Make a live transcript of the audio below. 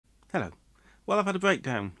Hello. Well, I've had a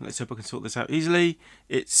breakdown. Let's hope I can sort this out easily.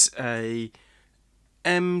 It's a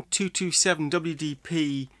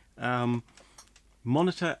M227WDP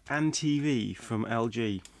monitor and TV from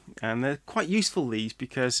LG, and they're quite useful, these,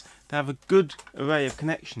 because they have a good array of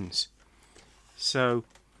connections. So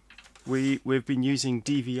we've been using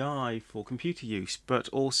DVI for computer use, but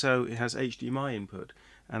also it has HDMI input,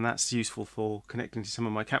 and that's useful for connecting to some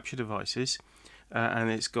of my capture devices. And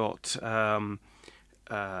it's got 2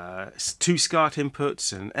 SCART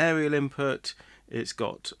inputs, an aerial input. It's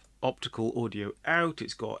got optical audio out,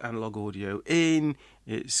 it's got analog audio in,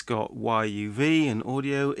 it's got YUV and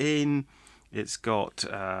audio in, it's got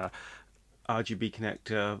RGB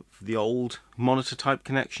connector for the old monitor type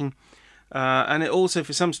connection, and it also,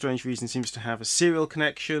 for some strange reason, seems to have a serial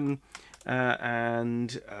connection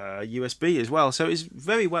and USB as well, so it's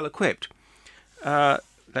very well equipped.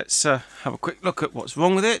 Let's have a quick look at what's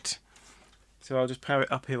wrong with it. So I'll just power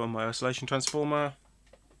it up here on my oscillation transformer.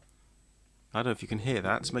 I don't know if you can hear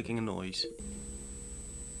that, it's making a noise.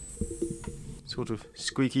 Sort of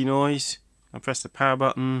squeaky noise. I press the power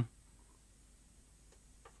button.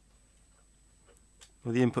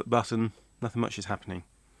 With the input button, nothing much is happening.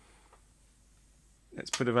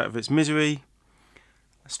 Let's put it out of its misery.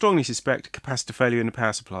 I strongly suspect capacitor failure in the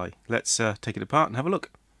power supply. Let's take it apart and have a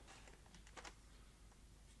look.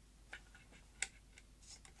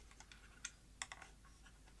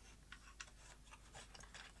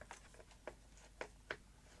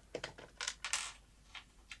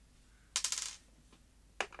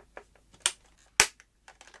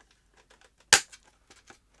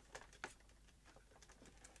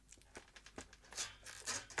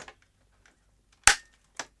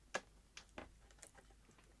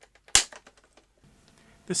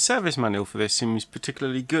 The service manual for this seems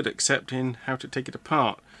particularly good, except in how to take it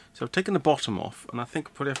apart. So I've taken the bottom off, and I think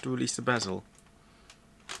I'll probably have to release the bezel.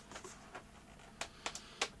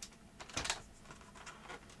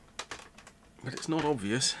 But it's not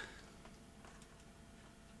obvious.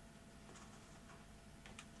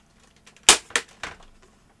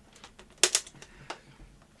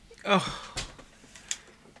 Oh!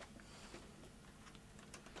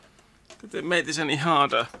 Could they make this any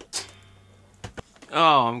harder?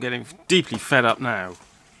 Oh, I'm getting deeply fed up now.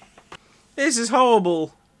 This is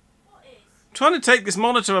horrible. What is? Trying to take this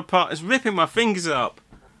monitor apart is ripping my fingers up.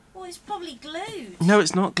 Well, it's probably glued. No,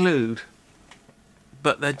 it's not glued.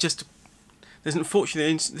 But they're just... There's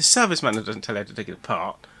unfortunately... The service manual doesn't tell you how to take it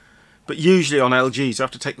apart. But usually on LGs you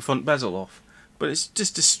have to take the front bezel off. But it's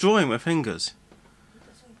just destroying my fingers.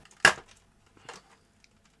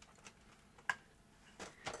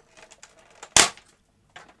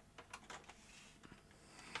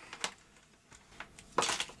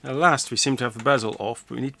 At last we seem to have the bezel off,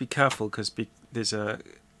 but we need to be careful because there's a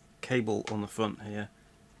cable on the front here.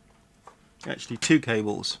 Actually 2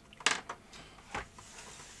 cables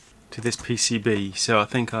to this PCB, so I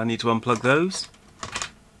think I need to unplug those.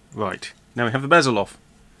 Right, now we have the bezel off.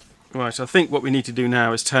 Right, I think what we need to do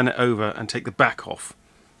now is turn it over and take the back off.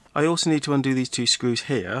 I also need to undo these 2 screws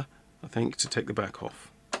here, I think, to take the back off.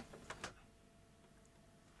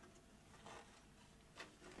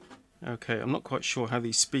 Okay, I'm not quite sure how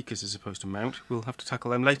these speakers are supposed to mount. We'll have to tackle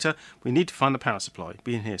them later. We need to find the power supply.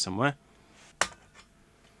 Be in here somewhere.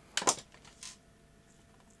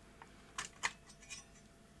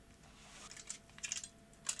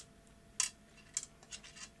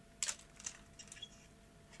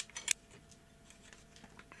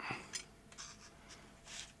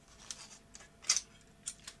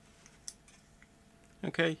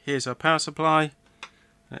 Okay, here's our power supply.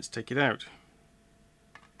 Let's take it out.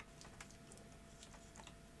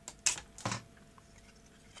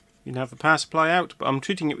 You can have the power supply out, but I'm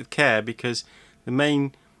treating it with care because the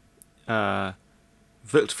main filter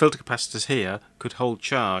capacitors here could hold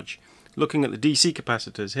charge. Looking at the DC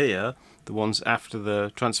capacitors here, the ones after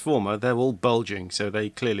the transformer, they're all bulging, so they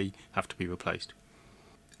clearly have to be replaced.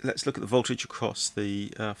 Let's look at the voltage across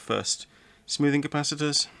the first smoothing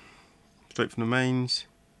capacitors, straight from the mains.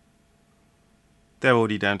 They're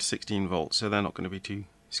already down to 16 volts, so they're not going to be too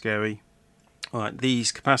scary. Alright,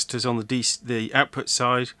 these capacitors on the output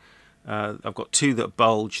side, I've got 2 that are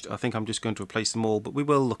bulged. I think I'm just going to replace them all, but we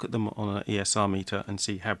will look at them on an ESR meter and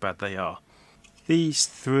see how bad they are. These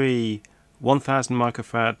 3 1000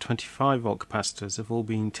 microfarad 25 volt capacitors have all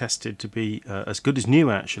been tested to be as good as new,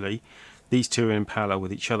 actually. These 2 are in parallel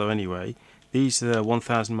with each other anyway. These are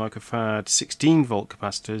 1000 microfarad 16 volt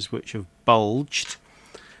capacitors which have bulged.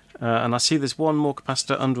 And I see there's one more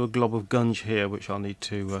capacitor under a glob of gunge here, which I'll need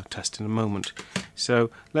to test in a moment.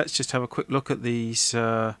 So let's just have a quick look at these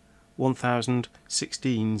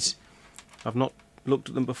 1016s. I've not looked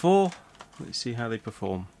at them before. Let's see how they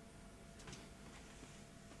perform.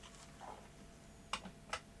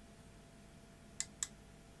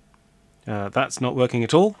 That's not working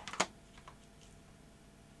at all.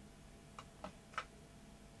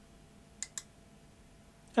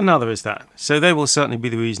 And neither is that. So they will certainly be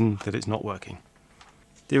the reason that it's not working.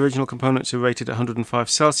 The original components are rated at 105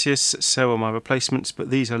 Celsius, so are my replacements, but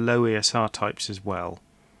these are low ESR types as well.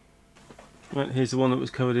 Right, here's the one that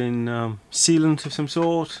was covered in sealant of some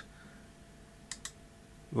sort.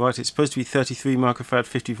 Right, it's supposed to be 33 microfarad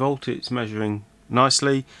 50 volt, it's measuring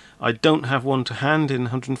nicely. I don't have one to hand in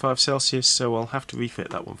 105 Celsius, so I'll have to refit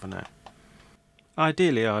that one for now.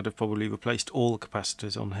 Ideally I'd have probably replaced all the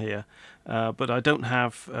capacitors on here, but I don't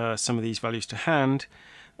have some of these values to hand.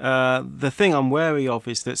 The thing I'm wary of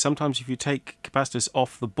is that sometimes if you take capacitors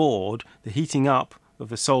off the board, the heating up of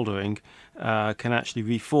the soldering can actually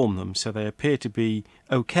reform them, so they appear to be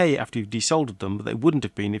okay after you've desoldered them, but they wouldn't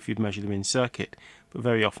have been if you'd measured them in circuit. But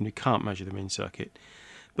very often you can't measure them in circuit.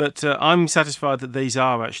 But I'm satisfied that these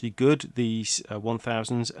are actually good, these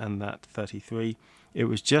 1000s and that 33. It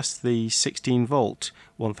was just the 16 volt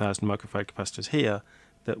 1000 microfarad capacitors here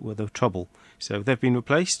that were the trouble. So they've been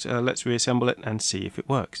replaced. Let's reassemble it and see if it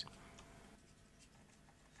works.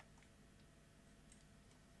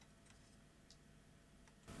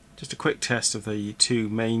 Just a quick test of the two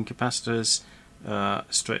main capacitors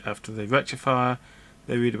straight after the rectifier.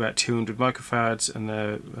 They read about 200 microfarads and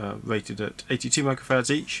they're rated at 82 microfarads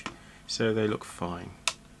each, so they look fine.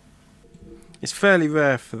 It's fairly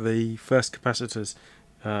rare for the first capacitors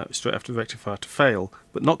straight after the rectifier to fail,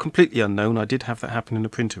 but not completely unknown. I did have that happen in a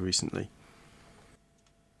printer recently.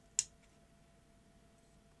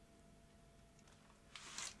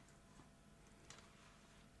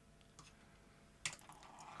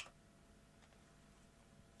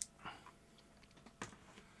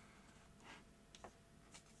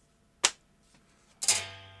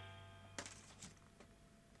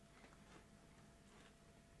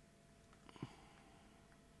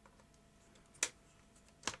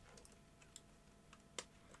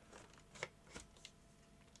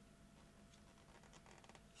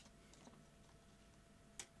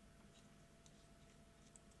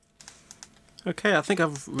 Okay, I think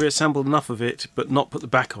I've reassembled enough of it, but not put the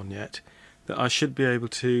back on yet, that I should be able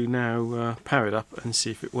to now power it up and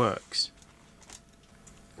see if it works.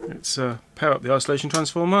 Let's power up the isolation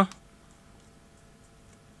transformer.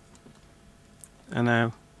 And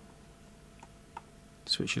now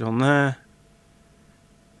switch it on there.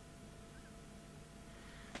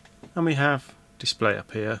 And we have display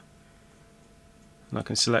up here. And I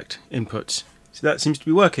can select inputs. So that seems to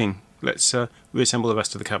be working. Let's reassemble the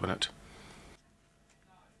rest of the cabinet.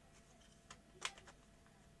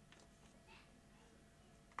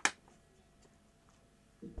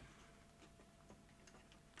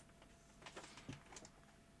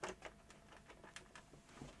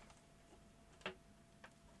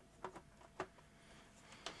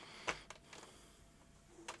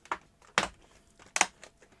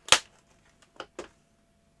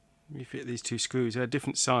 Refit these two screws. They're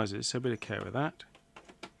different sizes, so a bit of care with that.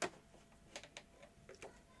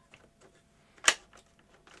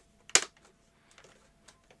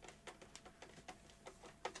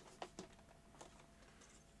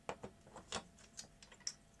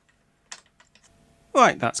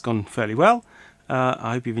 Right, that's gone fairly well.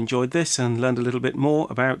 I hope you've enjoyed this and learned a little bit more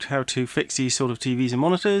about how to fix these sort of TVs and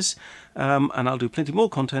monitors, and I'll do plenty more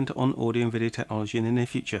content on audio and video technology in the near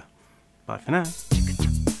future. Bye for now.